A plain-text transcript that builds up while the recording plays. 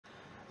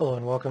Hello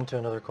and welcome to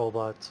another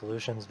Kolbot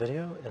Solutions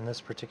video. In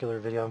this particular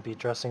video, I'll be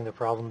addressing the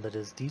problem that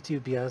is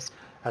D2BS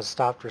has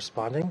stopped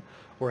responding,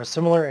 where a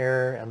similar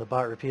error and the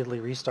bot repeatedly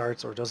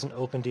restarts or doesn't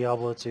open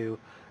Diablo 2,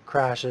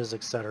 crashes,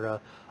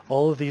 etc.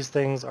 All of these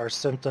things are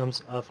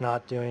symptoms of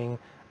not doing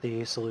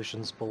the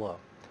solutions below.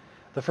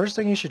 The first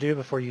thing you should do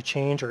before you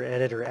change or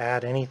edit or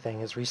add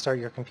anything is restart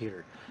your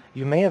computer.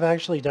 You may have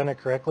actually done it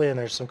correctly and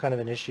there's some kind of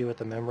an issue with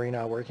the memory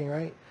not working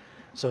right.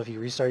 So if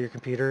you restart your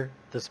computer,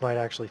 this might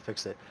actually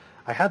fix it.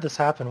 I had this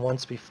happen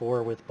once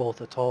before with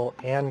both Atoll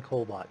and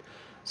Kolbot.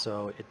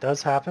 So it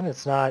does happen.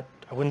 It's not,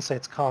 I wouldn't say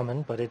it's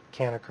common, but it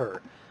can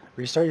occur.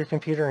 Restart your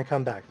computer and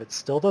come back. If it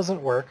still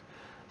doesn't work,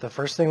 the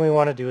first thing we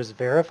want to do is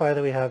verify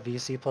that we have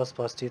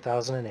VC++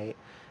 2008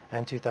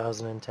 and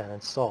 2010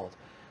 installed.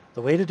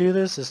 The way to do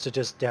this is to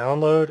just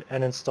download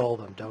and install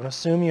them. Don't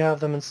assume you have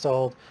them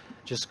installed.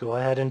 Just go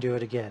ahead and do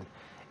it again.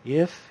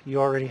 If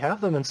you already have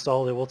them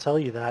installed, it will tell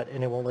you that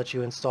and it won't let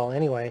you install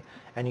anyway,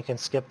 and you can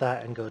skip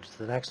that and go to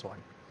the next one.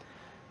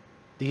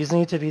 These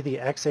need to be the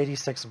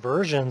x86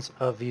 versions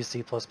of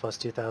VC++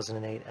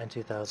 2008 and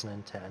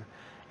 2010.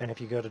 And if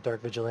you go to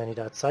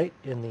darkvigilante.site,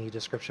 in the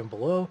description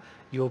below,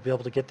 you will be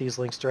able to get these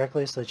links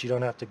directly so that you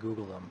don't have to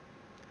Google them.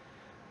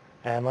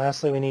 And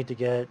lastly, we need to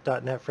get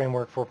 .NET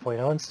Framework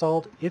 4.0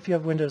 installed. If you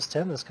have Windows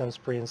 10, this comes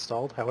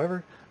pre-installed.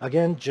 However,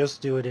 again,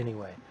 just do it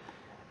anyway.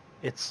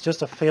 It's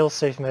just a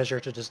fail-safe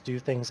measure to just do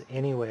things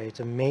anyway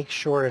to make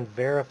sure and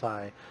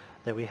verify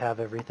that we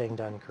have everything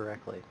done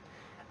correctly.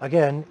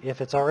 Again,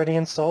 if it's already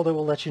installed, it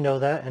will let you know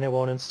that, and it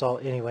won't install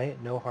anyway.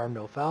 No harm,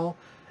 no foul,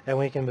 and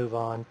we can move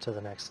on to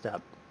the next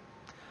step.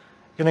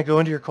 You're going to go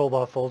into your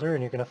Kolbot folder,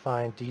 and you're going to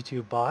find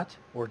D2Bot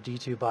or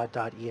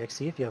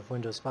D2Bot.exe if you have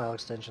Windows file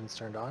extensions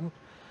turned on.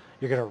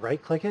 You're going to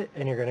right-click it,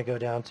 and you're going to go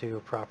down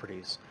to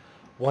Properties.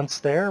 Once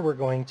there, we're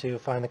going to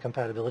find the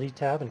Compatibility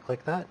tab and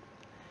click that.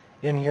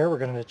 In here, we're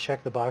going to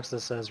check the box that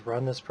says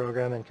Run this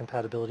program in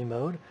compatibility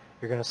mode.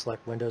 You're going to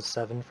select Windows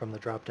 7 from the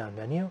drop-down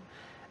menu.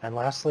 And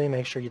lastly,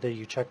 make sure that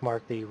you check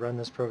mark the Run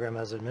this program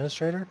as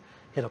administrator,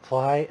 hit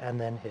Apply, and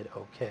then hit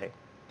OK.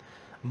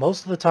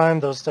 Most of the time,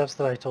 those steps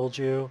that I told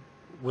you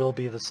will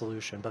be the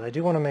solution, but I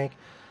do want to make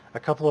a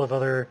couple of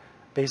other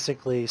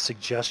basically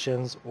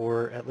suggestions,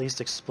 or at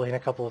least explain a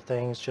couple of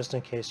things just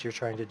in case you're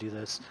trying to do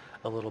this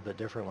a little bit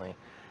differently.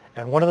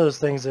 And one of those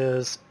things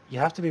is you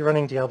have to be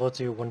running Diablo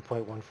 2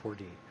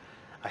 1.14D.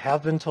 I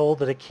have been told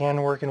that it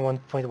can work in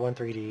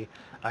 1.13D.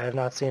 I have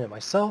not seen it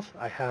myself.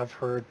 I have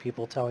heard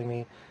people telling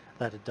me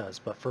that it does.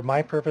 But for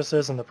my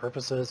purposes and the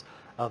purposes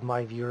of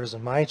my viewers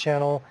and my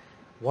channel,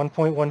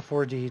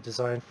 1.14D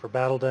designed for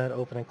Battle.net,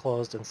 open and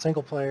closed, and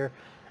single player,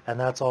 and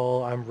that's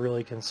all I'm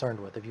really concerned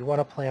with. If you want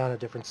to play on a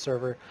different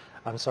server,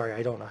 I'm sorry,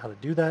 I don't know how to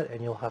do that,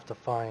 and you'll have to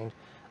find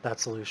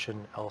that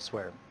solution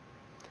elsewhere.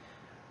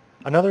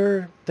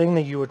 Another thing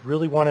that you would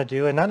really want to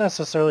do, and not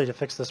necessarily to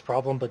fix this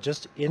problem, but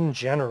just in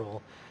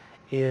general,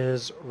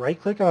 is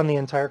right-click on the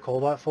entire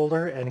Kolbot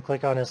folder and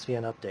click on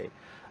SVN Update.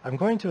 I'm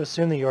going to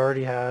assume that you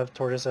already have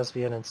Tortoise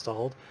SVN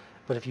installed,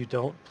 but if you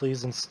don't,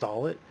 please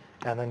install it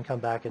and then come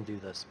back and do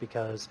this,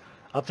 because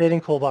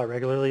updating Kolbot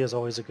regularly is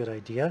always a good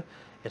idea.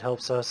 It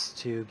helps us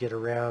to get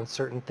around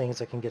certain things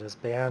that can get us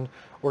banned,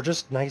 or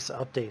just nice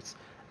updates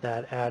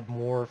that add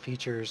more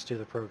features to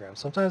the program.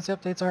 Sometimes the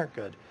updates aren't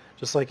good,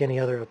 just like any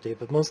other update,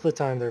 but most of the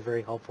time they're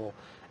very helpful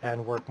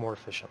and work more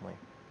efficiently.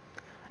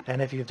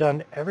 And if you've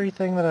done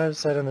everything that I've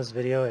said in this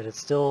video and it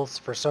still,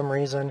 for some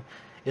reason,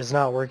 is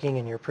not working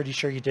and you're pretty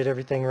sure you did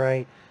everything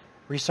right,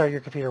 restart your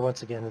computer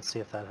once again and see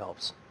if that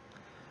helps.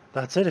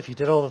 That's it. If you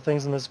did all the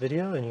things in this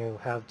video and you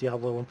have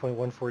Diablo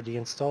 1.14D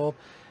installed,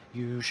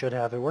 you should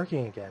have it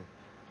working again.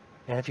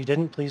 And if you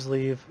didn't, please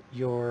leave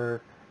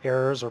your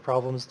errors or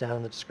problems down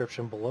in the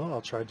description below.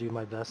 I'll try to do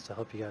my best to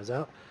help you guys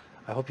out.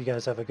 I hope you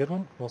guys have a good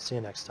one. We'll see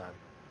you next time.